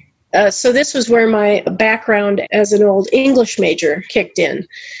 So this was where my background as an old English major kicked in.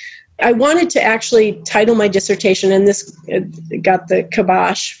 I wanted to actually title my dissertation, and this got the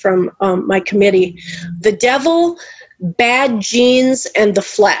kibosh from my committee, "The Devil, Bad Genes, and the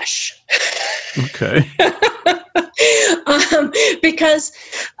Flesh." Okay. Because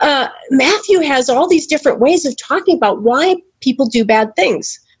Matthew has all these different ways of talking about why people do bad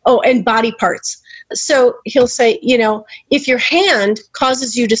things. Oh, and body parts. So he'll say, if your hand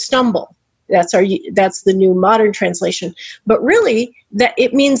causes you to stumble, that's the new modern translation. But really, that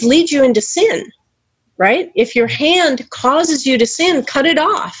it means lead you into sin, right? If your hand causes you to sin, cut it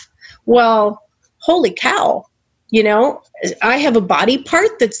off. Well, holy cow. I have a body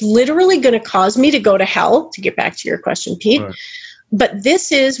part that's literally going to cause me to go to hell, to get back to your question, Pete. Right. But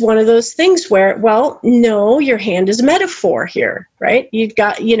this is one of those things where, well, no, your hand is a metaphor here, right? You've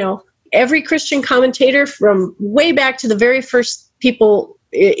got, every Christian commentator from way back to the very first people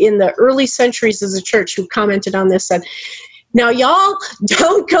in the early centuries as a church who commented on this said, now, y'all,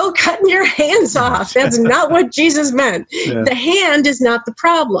 don't go cutting your hands off. That's not what Jesus meant. Yeah. The hand is not the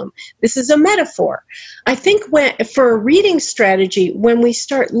problem. This is a metaphor. I think for a reading strategy, when we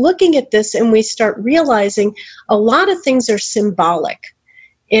start looking at this and we start realizing a lot of things are symbolic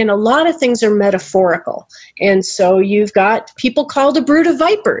and a lot of things are metaphorical. And so you've got people called a brood of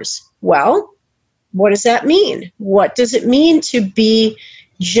vipers. Well, what does that mean? What does it mean to be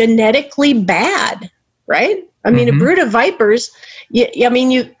genetically bad, right? I mean, a brood of vipers,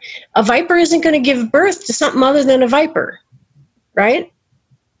 a viper isn't going to give birth to something other than a viper, right?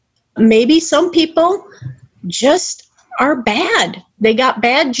 Maybe some people just are bad. They got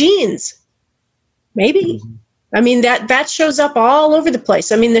bad genes. Maybe. I mean, that shows up all over the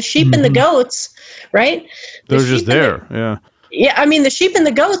place. I mean, the sheep and the goats, right? They're just there, yeah. Yeah, I mean, the sheep and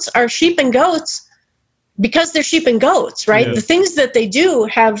the goats are sheep and goats because they're sheep and goats, right? Yeah. The things that they do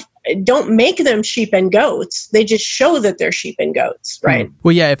don't make them sheep and goats. They just show that they're sheep and goats, right?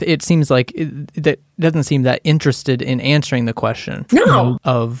 Well, yeah, if it seems like that doesn't seem that interested in answering the question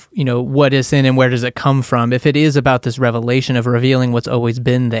of, what is sin and where does it come from? If it is about this revelation of revealing what's always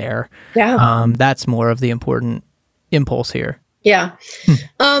been there, that's more of the important impulse here. Yeah.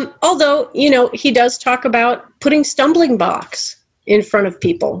 Although, he does talk about putting stumbling blocks in front of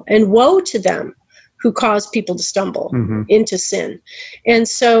people, and woe to them who cause people to stumble into sin. And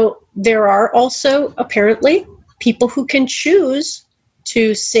so there are also apparently people who can choose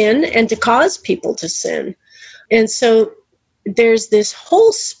to sin and to cause people to sin. And so there's this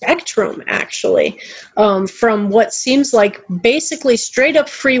whole spectrum, actually, from what seems like basically straight up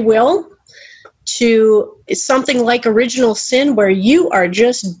free will to something like original sin, where you are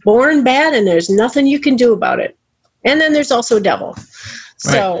just born bad and there's nothing you can do about it. And then there's also devil.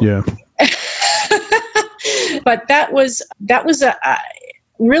 So, right. Yeah. But that was a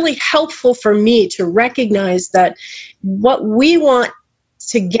really helpful for me to recognize that what we want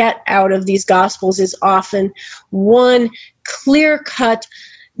to get out of these Gospels is often one clear-cut,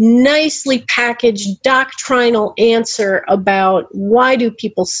 nicely packaged doctrinal answer about why do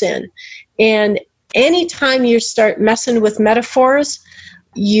people sin. And anytime you start messing with metaphors,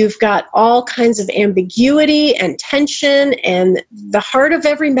 you've got all kinds of ambiguity and tension, and the heart of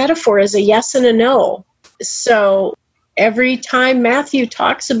every metaphor is a yes and a no. So every time Matthew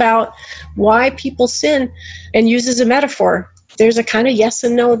talks about why people sin and uses a metaphor, there's a kind of yes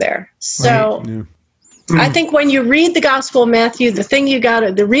and no there. So right. I think when you read the Gospel of Matthew,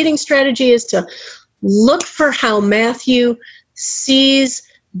 the reading strategy is to look for how Matthew sees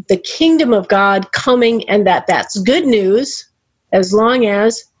the kingdom of God coming, and that's good news as long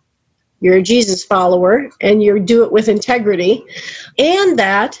as you're a Jesus follower and you do it with integrity, and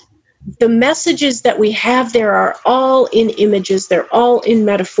that the messages that we have there are all in images, they're all in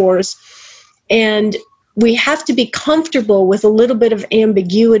metaphors, and we have to be comfortable with a little bit of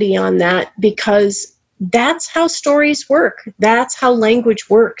ambiguity on that, because that's how stories work. That's how language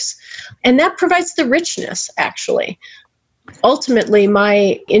works. And that provides the richness, actually. Ultimately,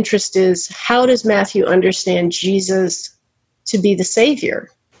 my interest is, how does Matthew understand Jesus to be the Savior?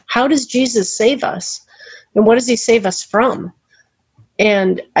 How does Jesus save us? And what does he save us from?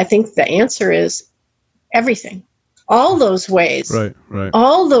 And I think the answer is everything. All those ways. Right.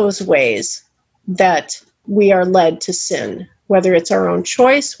 All those ways that we are led to sin, whether it's our own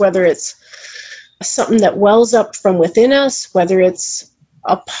choice, whether it's something that wells up from within us, whether it's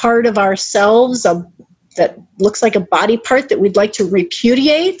a part of ourselves that looks like a body part that we'd like to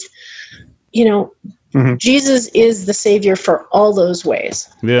repudiate. Jesus is the Savior for all those ways.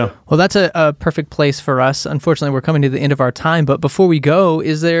 Yeah. Well, that's a perfect place for us. Unfortunately, we're coming to the end of our time, but before we go,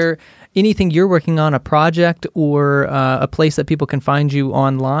 is there anything you're working on, a project or a place that people can find you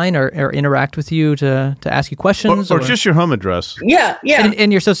online or interact with you to ask you questions? Or just your home address. Yeah.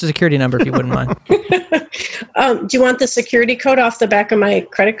 And your social security number, if you wouldn't mind. Do you want the security code off the back of my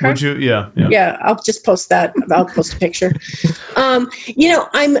credit card? Would you? Yeah. Yeah, I'll just post that. I'll post a picture. I'm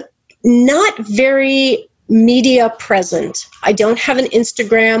not very media present. I don't have an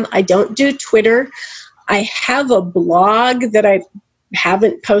Instagram. I don't do Twitter. I have a blog that I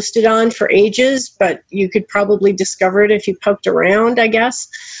haven't posted on for ages, but you could probably discover it if you poked around, I guess.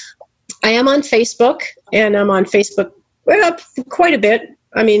 I am on Facebook, and I'm on Facebook quite a bit.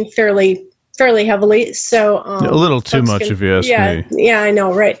 I mean, fairly heavily. So a little too much, if you ask me. Yeah, I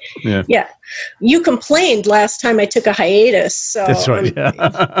know, right? Yeah. You complained last time I took a hiatus, so that's right. Yeah.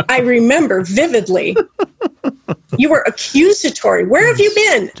 I remember vividly. You were accusatory. Where have you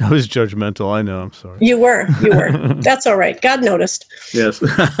been? I was judgmental. I know. I'm sorry. You were. That's all right. God noticed. Yes.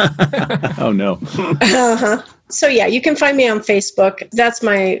 Oh no. So yeah, you can find me on Facebook. That's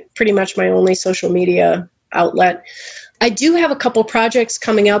pretty much my only social media outlet. I do have a couple projects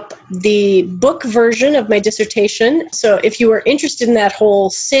coming up, the book version of my dissertation. So if you are interested in that whole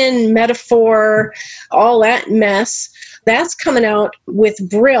sin metaphor, all that mess, that's coming out with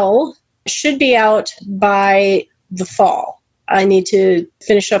Brill. Should be out by the fall. I need to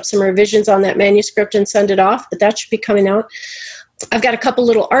finish up some revisions on that manuscript and send it off, but that should be coming out. I've got a couple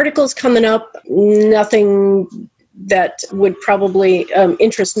little articles coming up, nothing that would probably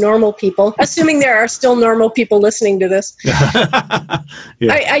interest normal people, assuming there are still normal people listening to this. Yeah.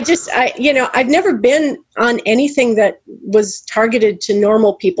 I've never been on anything that was targeted to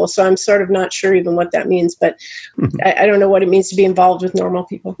normal people, so I'm sort of not sure even what that means, but I don't know what it means to be involved with normal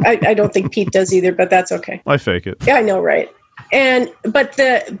people. I don't think Pete does either, but that's okay. I fake it. Yeah, I know, right? But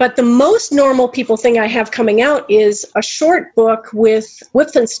the most normal people thing I have coming out is a short book with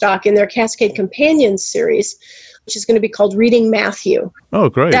Whipfenstock in their Cascade Companions series, which is going to be called Reading Matthew. Oh,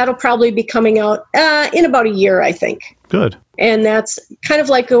 great. That'll probably be coming out in about a year, I think. Good. And that's kind of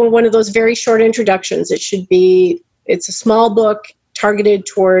like one of those very short introductions. It's a small book targeted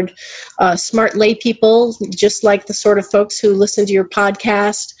toward smart lay people, just like the sort of folks who listen to your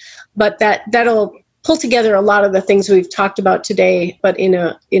podcast. But that'll pull together a lot of the things we've talked about today, but in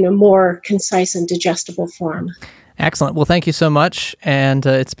a more concise and digestible form. Excellent. Well, thank you so much, and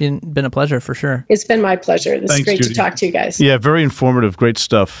it's been a pleasure for sure. It's been my pleasure. This is great, Judy, to talk to you guys. Yeah, very informative. Great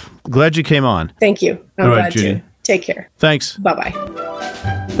stuff. Glad you came on. Thank you. I'm glad to. Take care. Thanks. Bye-bye.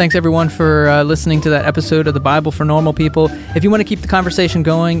 Thanks, everyone, for listening to that episode of The Bible for Normal People. If you want to keep the conversation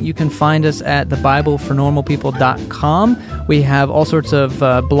going, you can find us at thebiblefornormalpeople.com. We have all sorts of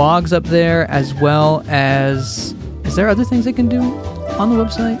blogs up there, as well as... Is there other things they can do on the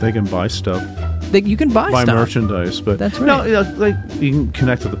website? They can buy stuff. You can buy stuff. Merchandise, but that's right. No, you can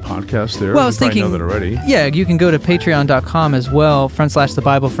connect to the podcast there. Well, I was thinking, know that already. Yeah, you can go to patreon.com as well, /The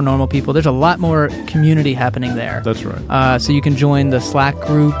Bible for Normal People. There's a lot more community happening there. That's right. So you can join the Slack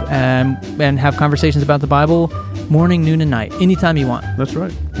group and have conversations about the Bible morning, noon, and night, anytime you want. That's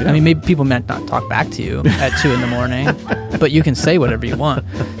right. Yeah. I mean, maybe people might not talk back to you at 2 a.m, but you can say whatever you want.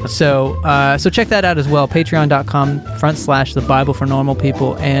 So check that out as well, patreon.com /The Bible for Normal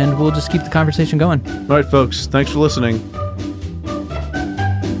People, and we'll just keep the conversation going. All right, folks. Thanks for listening.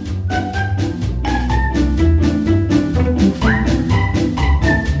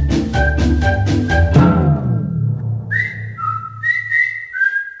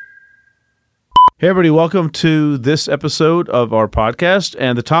 Hey, everybody. Welcome to this episode of our podcast.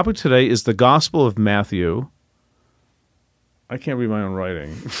 And the topic today is the Gospel of Matthew. I can't read my own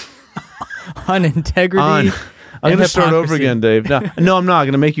writing. On integrity. I'm going to start over again, Dave. No, I'm not. I'm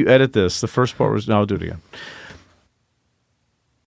going to make you edit this. The first part was... No, I'll do it again.